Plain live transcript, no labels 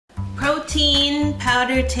Protein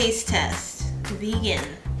powder taste test. Vegan.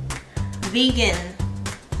 Vegan.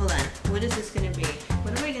 Hold on. What is this gonna be?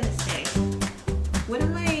 What am I gonna say? What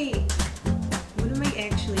am I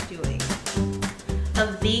actually doing?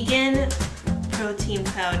 A vegan protein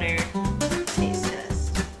powder taste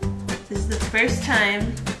test. This is the first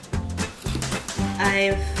time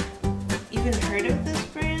I've even heard of this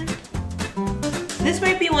brand. This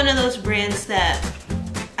might be one of those brands that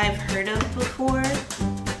I've heard of before,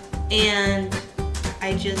 and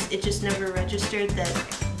it just never registered that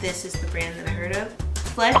this is the brand that I heard of.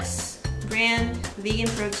 Flex brand, vegan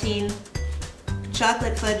protein,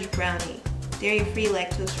 chocolate fudge brownie, dairy-free,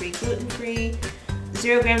 lactose-free, gluten-free,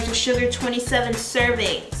 0 grams of sugar, 27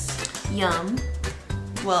 servings. Yum.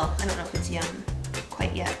 Well, I don't know if it's yum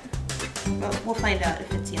quite yet, but we'll find out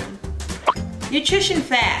if it's yum. Nutrition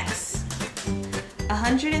facts.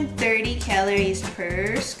 130 calories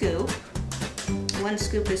per scoop. 1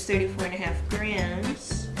 scoop is 34.5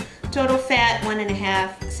 grams. Total fat,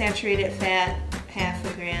 1.5. Saturated fat,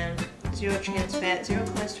 0.5 gram. 0 trans fat, 0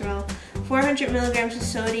 cholesterol. 400 milligrams of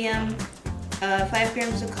sodium. 5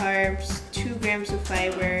 grams of carbs, 2 grams of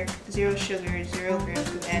fiber, 0 sugar, 0 grams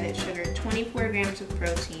of added sugar, 24 grams of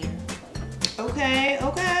protein. Okay,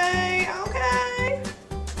 okay, okay.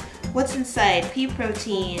 What's inside? Pea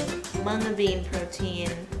protein, mung bean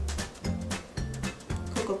protein,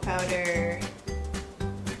 cocoa powder,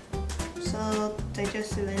 salt,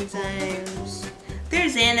 digestive enzymes.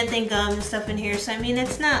 There's xanthan gum and stuff in here, so I mean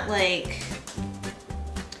it's not like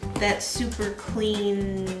that super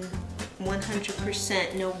clean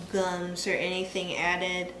 100% no gums or anything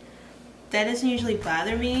added. That doesn't usually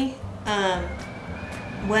bother me.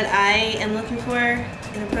 What I am looking for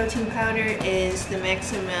in a protein powder is the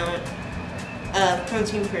max amount of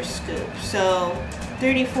protein per scoop. So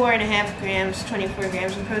 34.5 grams, 24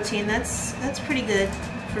 grams of protein, that's pretty good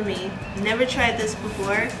for me. Never tried this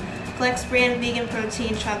before. Flex brand vegan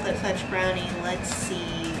protein chocolate fudge brownie. Let's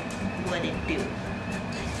see what it do.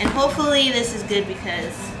 And hopefully this is good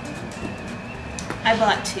because I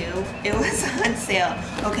bought 2. It was on sale.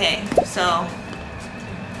 Okay, so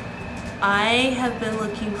I have been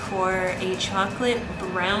looking for a chocolate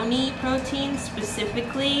brownie protein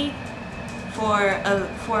specifically for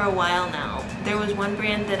a while now. There was one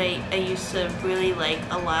brand that I used to really like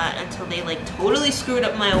a lot until they like totally screwed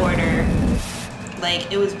up my order.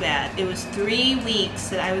 Like, it was bad. It was 3 weeks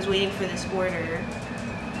that I was waiting for this order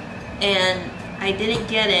and I didn't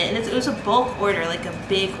get it. And it was a bulk order, like a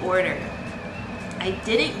big order. I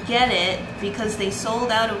didn't get it because they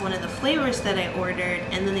sold out of one of the flavors that I ordered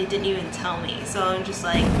and then they didn't even tell me. So I'm just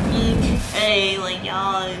like, hey, like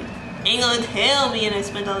y'all ain't gonna tell me, and I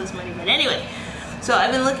spent all this money. But anyway, so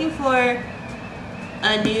I've been looking for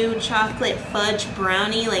a new chocolate fudge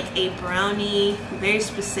brownie, like a brownie very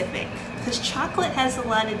specific. Because chocolate has a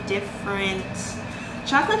lot of different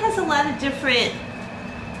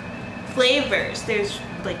flavors. There's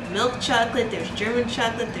like milk chocolate, there's German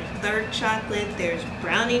chocolate, there's dark chocolate, there's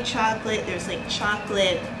brownie chocolate, there's like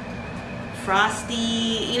chocolate frosty,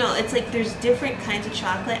 you know, it's like there's different kinds of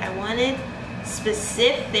chocolate. I wanted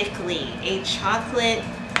specifically a chocolate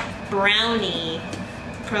brownie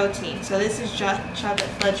protein. So this is chocolate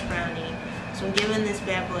fudge brownie. So I'm giving this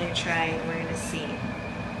bad boy a try and we're gonna see.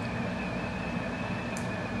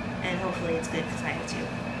 And hopefully it's good because I have to.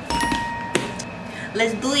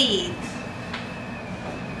 Let's do it.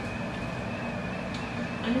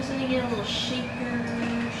 I'm just gonna get a little shaker,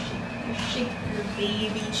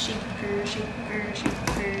 baby, shaker,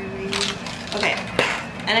 baby. Okay,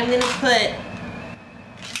 and I'm gonna put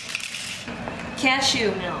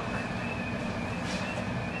cashew milk.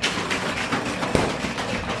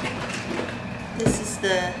 This is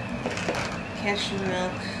the cashew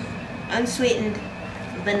milk, unsweetened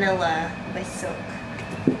vanilla by Silk.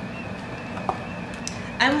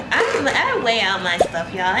 I weigh out my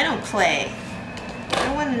stuff, y'all. I don't play.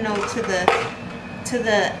 I want to know to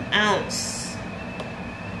the ounce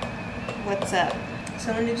what's up.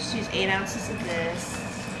 So I'm gonna just use 8 ounces of this.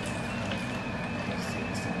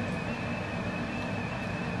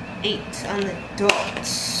 8 on the dot.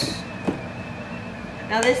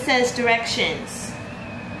 Now this says directions.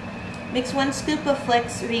 Mix 1 scoop of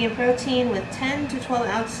Flex vegan protein with 10 to 12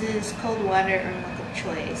 ounces cold water or milk of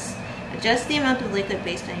choice. Adjust the amount of liquid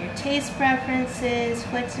based on your taste preferences.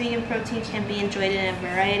 Flex vegan protein can be enjoyed in a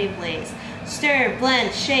variety of ways. Stir,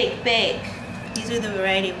 blend, shake, bake. These are the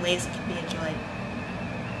variety of ways it can be enjoyed.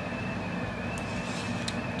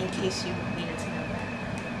 In case you needed to know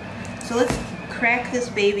that. So let's crack this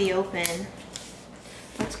baby open.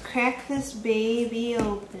 Let's crack this baby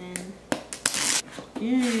open.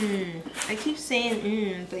 I keep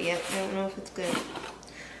saying but yeah, I don't know if it's good.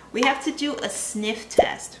 We have to do a sniff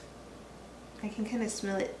test. I can kind of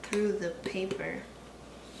smell it through the paper.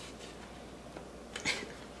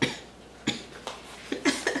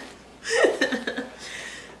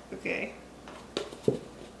 Okay.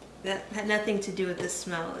 That had nothing to do with the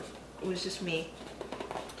smell. It was just me.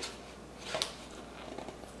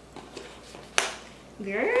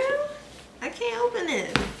 Girl, I can't open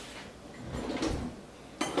it.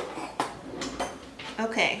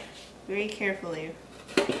 Okay, very carefully.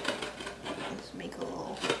 Let's make a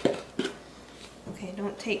little. Okay,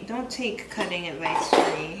 don't take cutting advice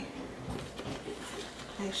from me.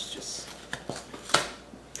 Let's just.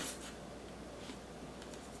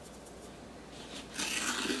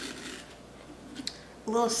 A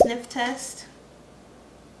little sniff test.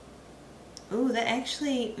 Ooh, that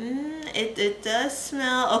actually, it does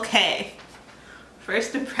smell, okay.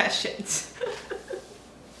 First impressions.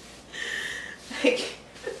 Like,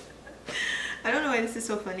 I don't know why this is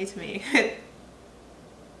so funny to me.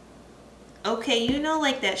 Okay, you know,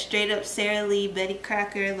 like that straight up Sara Lee Betty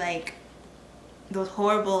Crocker, like those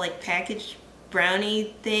horrible like packaged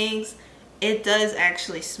brownie things? It does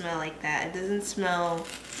actually smell like that. It doesn't smell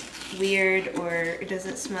weird, or it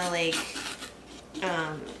doesn't smell like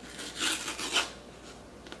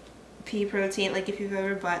pea protein. Like if you've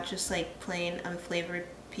ever bought just like plain unflavored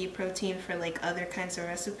pea protein for like other kinds of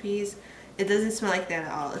recipes, it doesn't smell like that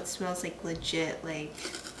at all. It smells like legit like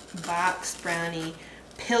box brownie,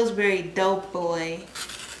 Pillsbury Dope Boy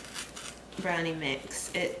brownie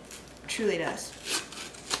mix. It truly does.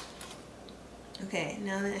 Okay,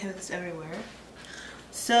 now that I have this everywhere,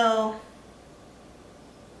 so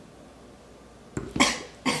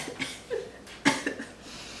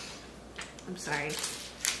I'm sorry.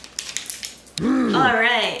 All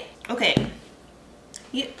right. Okay.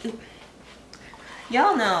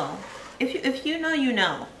 Y'all know. If you know, you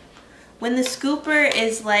know. When the scooper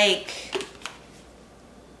is like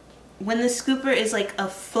a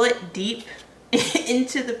foot deep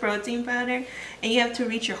into the protein powder, and you have to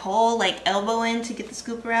reach your whole like elbow in to get the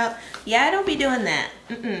scooper out. Yeah, I don't be doing that.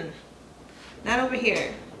 Not over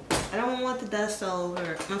here. I don't want the dust all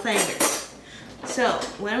over my fingers. So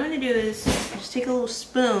what I'm gonna do is just take a little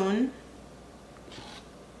spoon.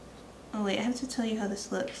 Oh wait, I have to tell you how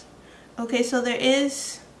this looks. Okay, so there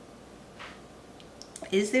is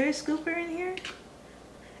there a scooper in here?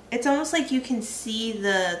 It's almost like you can see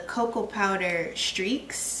the cocoa powder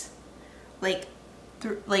streaks. Like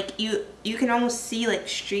you can almost see like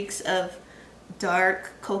streaks of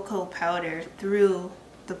dark cocoa powder through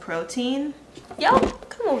the protein. Y'all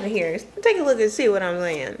come over here. Take a look and see what I'm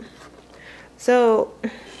saying. So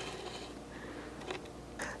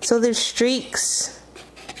there's streaks.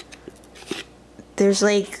 There's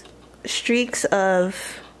like streaks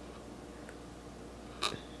of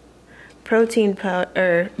protein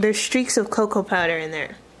powder, there's streaks of cocoa powder in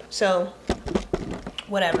there. So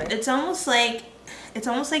whatever. It's almost like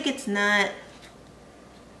it's not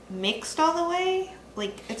mixed all the way.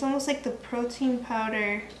 Like it's almost like the protein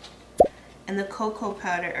powder and the cocoa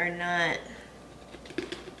powder are not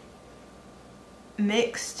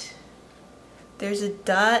mixed. There's a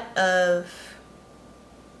dot of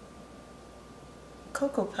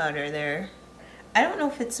cocoa powder there. I don't know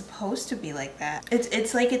if it's supposed to be like that.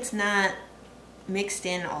 It's like it's not mixed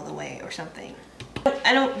in all the way or something.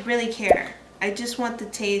 I don't really care. I just want the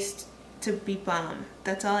taste to be bomb.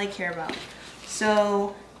 That's all I care about.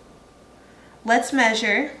 So let's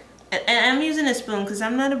measure. And I'm using a spoon because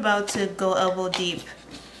I'm not about to go elbow deep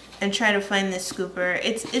and try to find this scooper.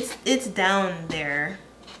 It's down there,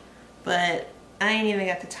 but I ain't even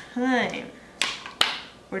got the time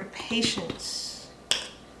or the patience.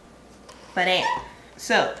 But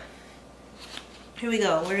so here we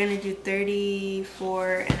go. We're gonna do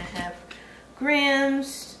 34.5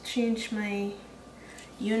 grams. Change my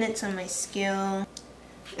units on my scale.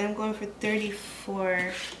 I'm going for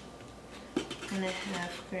 34.5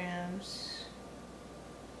 grams.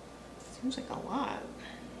 Seems like a lot.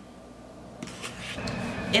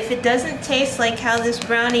 If it doesn't taste like how this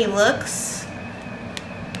brownie looks,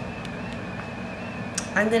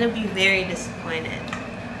 I'm gonna be very disappointed.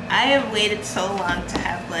 I have waited so long to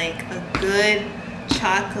have like a good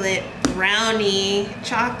chocolate brownie,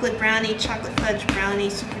 chocolate fudge brownie,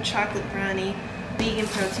 super chocolate brownie, vegan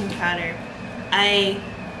protein powder. I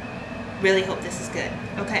really hope this is good.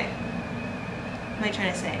 Okay, what am I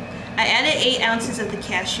trying to say? I added 8 ounces of the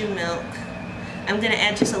cashew milk. I'm gonna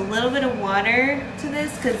add just a little bit of water to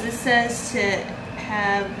this because this says to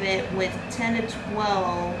have it with 10 to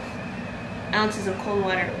 12 ounces of cold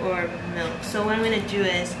water or milk. So what I'm gonna do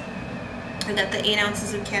is I got the 8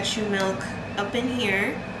 ounces of cashew milk up in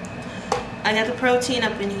here. I got the protein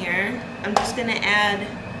up in here. I'm just gonna add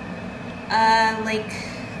like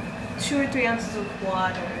 2 or 3 ounces of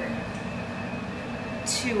water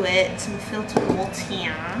to it. Some filtered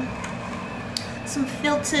water. Some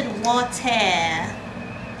filtered water.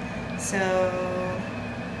 So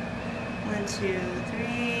 1, 2,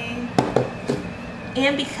 3.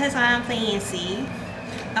 And because I'm fancy,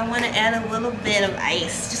 I want to add a little bit of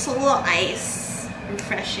ice. Just a little ice.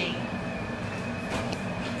 Refreshing.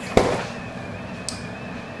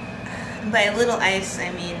 By a little ice,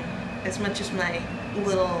 I mean as much as my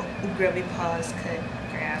little grubby paws could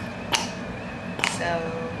grab. So,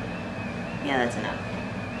 yeah, that's enough.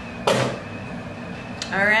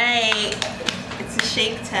 Alright, it's a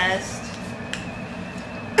shake test.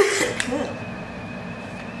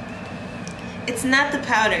 It's not the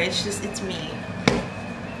powder, it's just, it's me.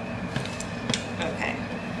 Okay.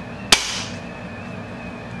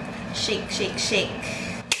 Shake, shake, shake.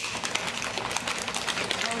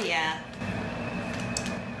 Oh yeah.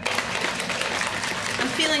 I'm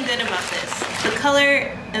feeling good about this. The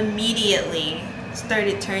color immediately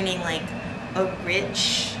started turning like a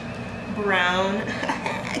rich brown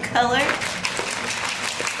color.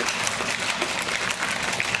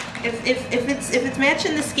 If it's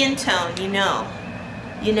matching the skin tone, you know.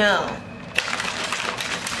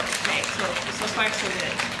 Okay, so far so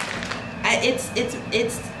good.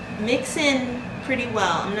 It's mixing pretty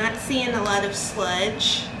well. I'm not seeing a lot of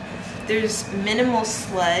sludge. There's minimal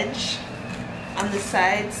sludge on the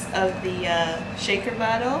sides of the shaker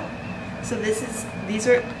bottle. So these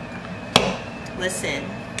are, listen,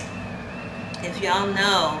 if y'all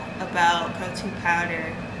know about protein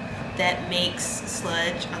powder that makes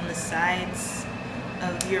sludge on the sides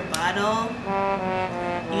of your bottle,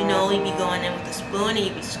 you know, you'd be going in with a spoon and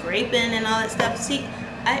you'd be scraping and all that stuff. See,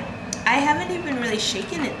 I haven't even really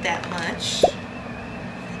shaken it that much.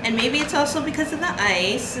 And maybe it's also because of the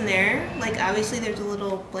ice in there. Like, obviously there's a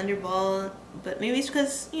little blender ball, but maybe it's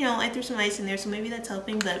because, you know, I threw some ice in there, so maybe that's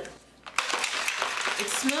helping, but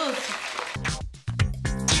it's smooth.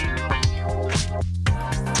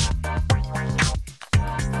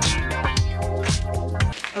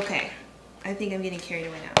 Okay, I think I'm getting carried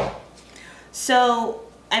away now. So,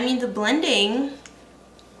 I mean, the blending,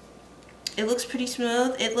 it looks pretty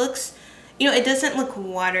smooth. It looks, you know, it doesn't look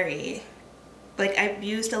watery. Like, I've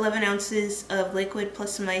used 11 ounces of liquid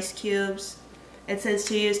plus some ice cubes. It says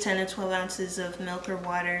to use 10 to 12 ounces of milk or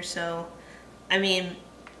water. So, I mean,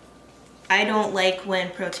 I don't like when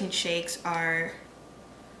protein shakes are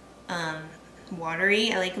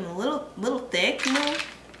watery. I like them a little thick, you know.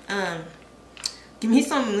 Give me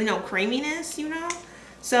some, you know, creaminess, you know.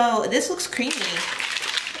 So this looks creamy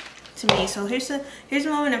to me. So here's a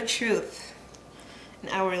moment of truth. An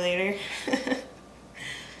hour later.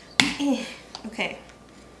 Okay.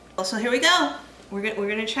 So here we go. We're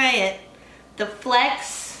gonna try it. The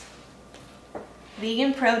Flex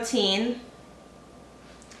vegan protein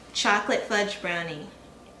chocolate fudge brownie.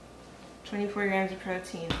 24 grams of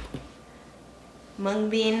protein.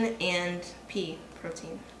 Mung bean and pea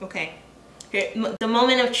protein. Okay. Here, the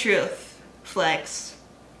moment of truth. Flex.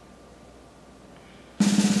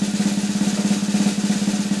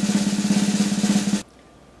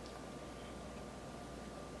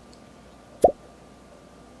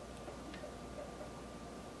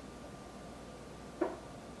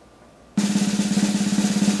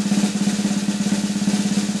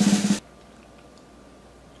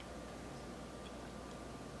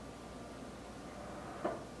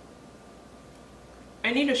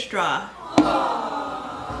 I need a straw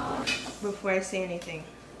before I say anything.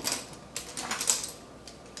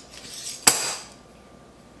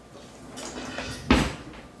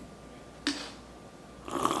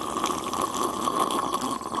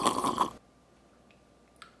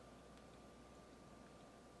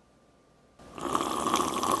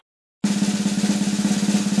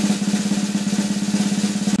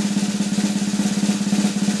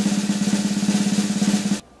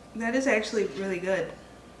 That is actually really good.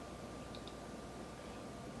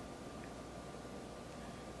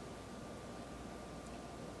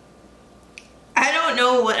 I don't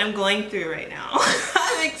know what I'm going through right now.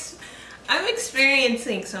 I'm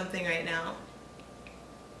experiencing something right now.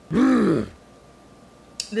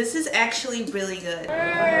 This is actually really good.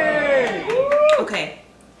 Hey! Okay,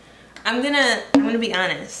 I'm gonna be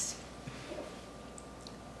honest.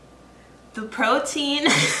 The protein,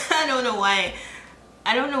 I don't know why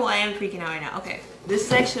I'm freaking out right now. Okay, this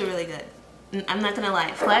is actually really good. I'm not gonna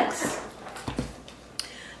lie. Flex,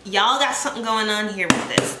 y'all got something going on here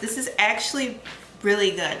with this. This is actually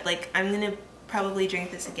really good. Like, I'm gonna probably drink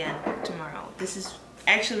this again tomorrow. This is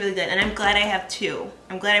actually really good, and I'm glad I have two.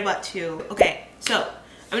 I'm glad I bought two. Okay, so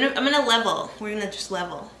I'm gonna level. We're gonna just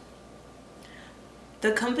level.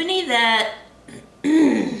 The company that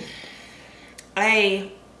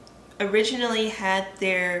I originally had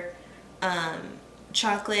their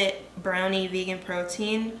chocolate brownie vegan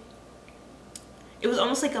protein, it was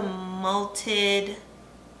almost like a malted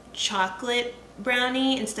chocolate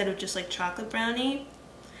brownie instead of just like chocolate brownie,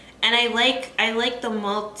 and I like the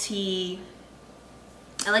malty,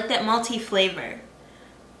 I like that malty flavor.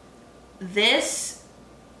 This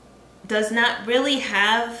does not really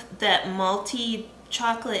have that malty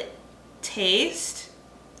chocolate taste,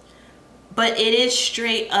 but it is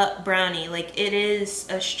straight up brownie. Like, it is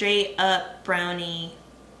a straight up brownie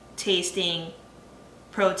tasting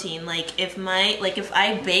protein. Like if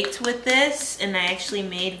I baked with this and I actually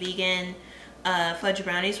made vegan fudge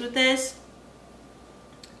brownies with this,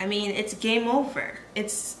 I mean, it's game over.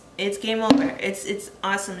 It's game over. It's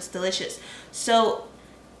awesome. It's delicious. So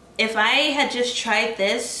if I had just tried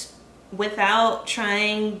this without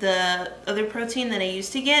trying the other protein that I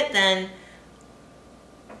used to get, then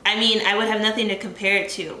I mean, I would have nothing to compare it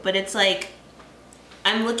to. But it's like,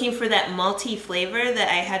 I'm looking for that malty flavor that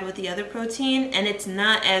I had with the other protein, and it's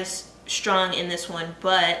not as strong in this one,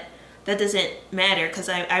 but that doesn't matter because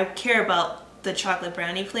I care about the chocolate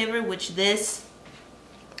brownie flavor, which this,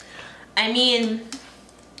 I mean,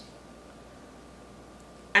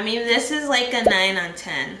 this is like a 9 on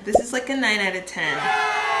 10. This is like a 9 out of 10.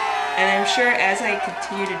 And I'm sure as I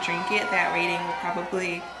continue to drink it, that rating will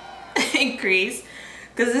probably increase.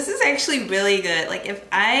 Because this is actually really good. Like, if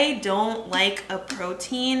I don't like a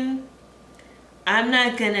protein, I'm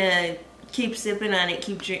not gonna keep sipping on it,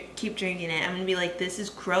 keep drinking it. I'm gonna be like, this is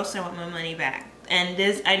gross, I want my money back. And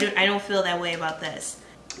this, I don't feel that way about this.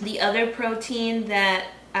 The other protein that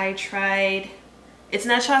I tried, it's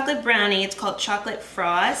not chocolate brownie, it's called chocolate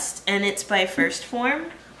frost, and it's by First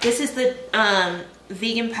Form. This is the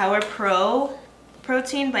Vegan Power Pro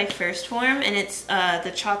protein by First Form, and it's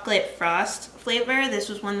the chocolate frost flavor. This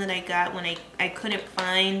was one that I got when I couldn't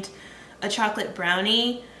find a chocolate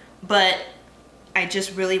brownie, but I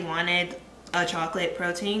just really wanted a chocolate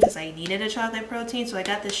protein because I needed a chocolate protein, so I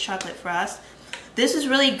got this chocolate frost. This is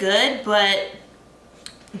really good, but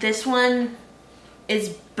this one is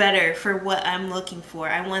better for what I'm looking for.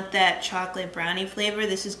 I want that chocolate brownie flavor.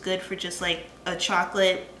 This is good for just like a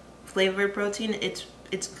chocolate flavor protein. It's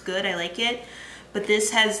good, I like it. But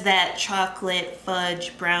this has that chocolate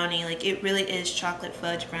fudge brownie. Like, it really is chocolate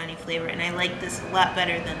fudge brownie flavor, and I like this a lot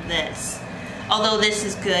better than this. Although this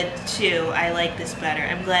is good too, I like this better.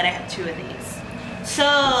 I'm glad I have two of these.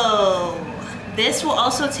 So this will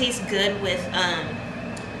also taste good with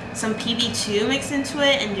some PB2 mixed into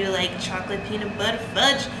it, and do like chocolate peanut butter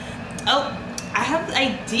fudge. Oh, I have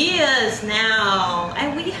ideas now.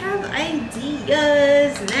 We have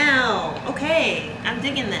ideas now. Okay, I'm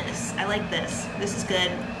digging this. I like this. This is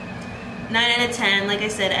good. 9 out of 10. Like I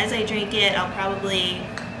said, as I drink it, I'll probably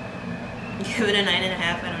give it a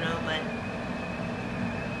 9.5. I don't know, but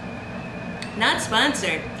not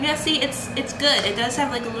sponsored. Yeah, see, it's good. It does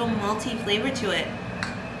have like a little malty flavor to it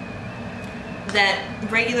that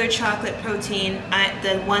regular chocolate protein,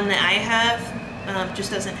 the one that I have,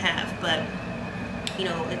 just doesn't have. But you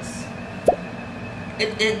know,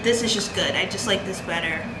 this is just good. I just like this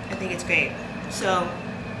better. I think it's great. So,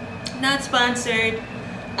 not sponsored.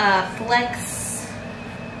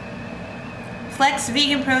 Flex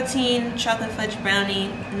vegan protein chocolate fudge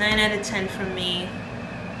brownie, 9 out of 10 from me.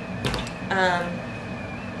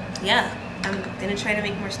 Yeah, I'm gonna try to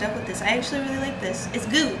make more stuff with this. I actually really like this. It's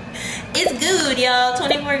good. It's good, y'all.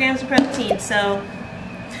 24 grams of protein. So,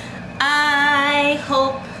 I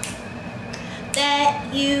hope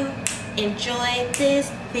that you enjoyed this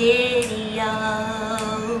video.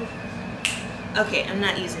 Okay, I'm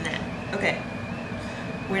not using that. Okay,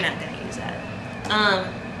 we're not gonna use that.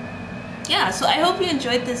 Yeah, so I hope you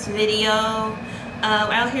enjoyed this video.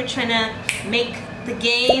 We're out here trying to make the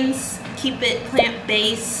gains, keep it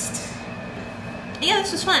plant-based. Yeah,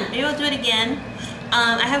 this was fun. Maybe I'll do it again.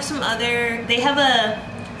 I have some other,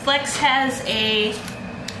 Flex has a,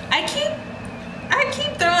 I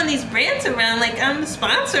keep throwing these brands around like I'm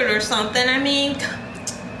sponsored or something. I mean,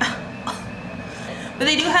 but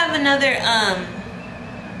they do have another,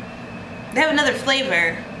 they have another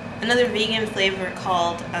flavor, another vegan flavor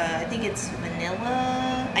called, I think it's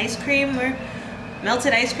vanilla ice cream or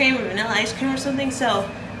melted ice cream or vanilla ice cream or something. So,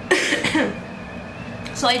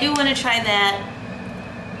 so I do want to try that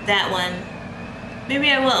one.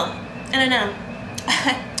 Maybe I will. I don't know.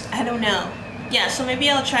 I don't know. yeah, so maybe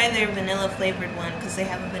I'll try their vanilla flavored one because they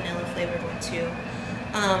have a vanilla flavored one too.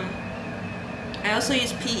 I also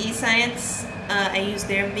use PE Science. I use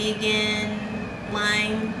their vegan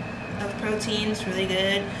line of proteins, really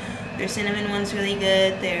good. Their cinnamon one's really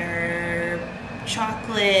good. Their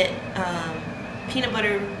chocolate peanut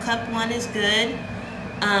butter cup one is good.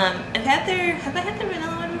 Have I had their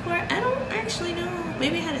vanilla one before? I don't actually know.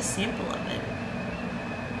 Maybe I had a sample of it.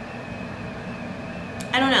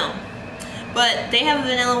 I don't know. But they have a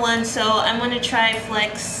vanilla one, so I'm gonna try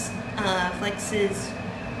Flex's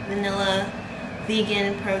vanilla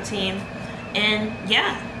vegan protein. And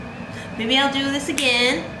yeah, maybe I'll do this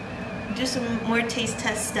again, do some more taste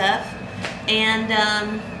test stuff, and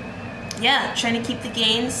yeah, trying to keep the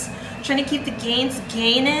gains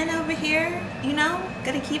gaining over here, you know.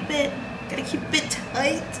 Gotta keep it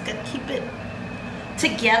tight, gotta keep it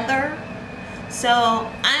together. So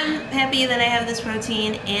I'm happy that I have this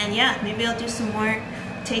protein, and yeah, maybe I'll do some more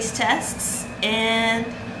taste tests. And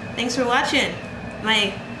thanks for watching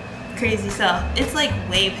my crazy self. It's like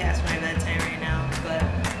way past my bedtime right now, but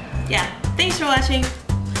yeah, thanks for watching.